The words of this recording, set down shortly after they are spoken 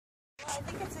I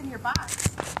think it's in your box.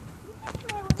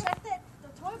 Check the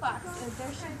toy box.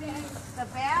 There should be the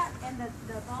bat and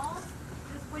the ball.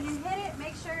 Just when you hit it,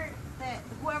 make sure that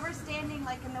whoever's standing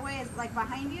like in the way is like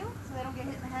behind you, so they don't get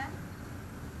hit in the head.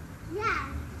 Yeah.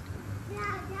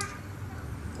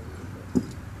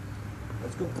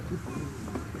 Let's go. Let's go.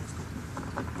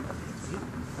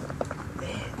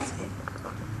 That's it.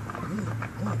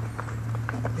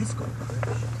 Let's go,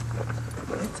 Chris.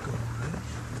 Let's go, Chris.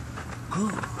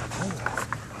 Good.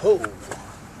 Oh.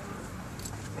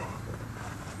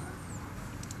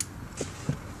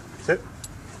 Sit.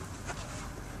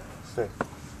 Stay.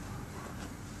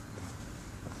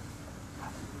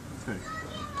 Stay.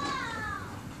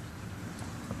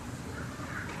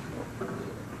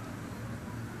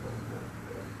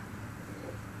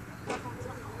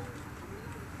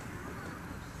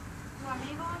 ¿Tu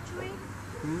amigo Chuy?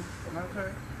 Okay.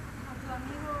 ¿Tu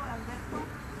amigo Alberto?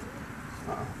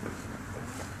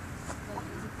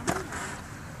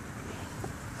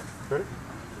 Ready?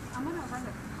 I'm gonna run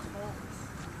the bolts.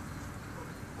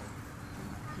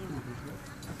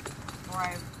 Or I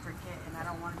forget, and I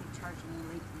don't want to be charging you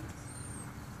late fees.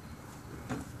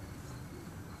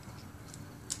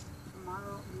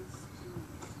 Tomorrow is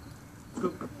Tuesday.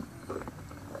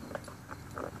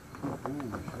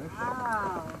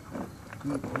 Wow.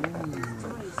 Good. It's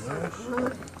doing so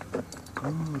good.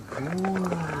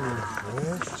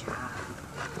 Fresh.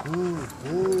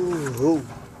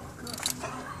 Good.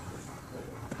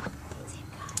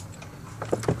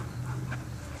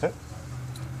 Sit.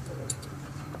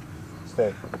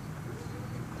 Stay.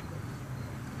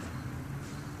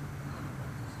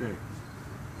 Stay.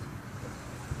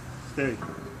 Stay.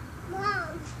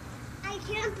 Mom, I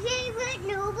can't play with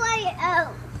nobody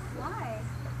else. Why?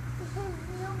 Because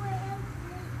nobody else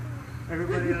likes me.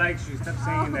 Everybody likes you. Stop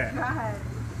saying that. God.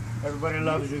 Everybody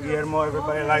loves you, Guillermo.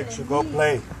 Everybody likes you. Go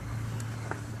play.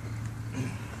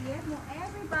 Guillermo,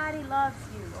 everybody loves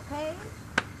you, okay?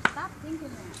 Stop thinking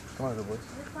that. Come on, good boy.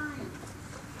 You're fine.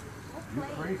 Go You're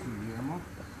play. crazy, Guillermo.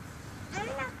 I'm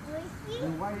not crazy.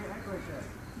 Then why do you act like that?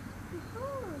 You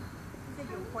said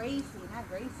you're crazy, not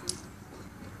Gracie.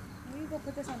 Can you go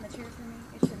put this on the chair for me?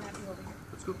 It should not be over here.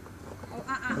 Let's go. Oh,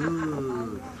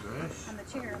 Good. yeah. Fresh. On the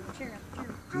chair.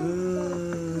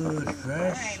 Good. All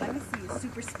Fresh. right, let me see you.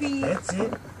 Super speed. That's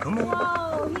it. Come on.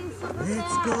 Whoa, he's super Let's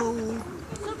fast. go.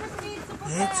 Super speed, super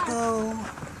Let's fast. go.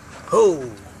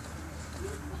 Oh.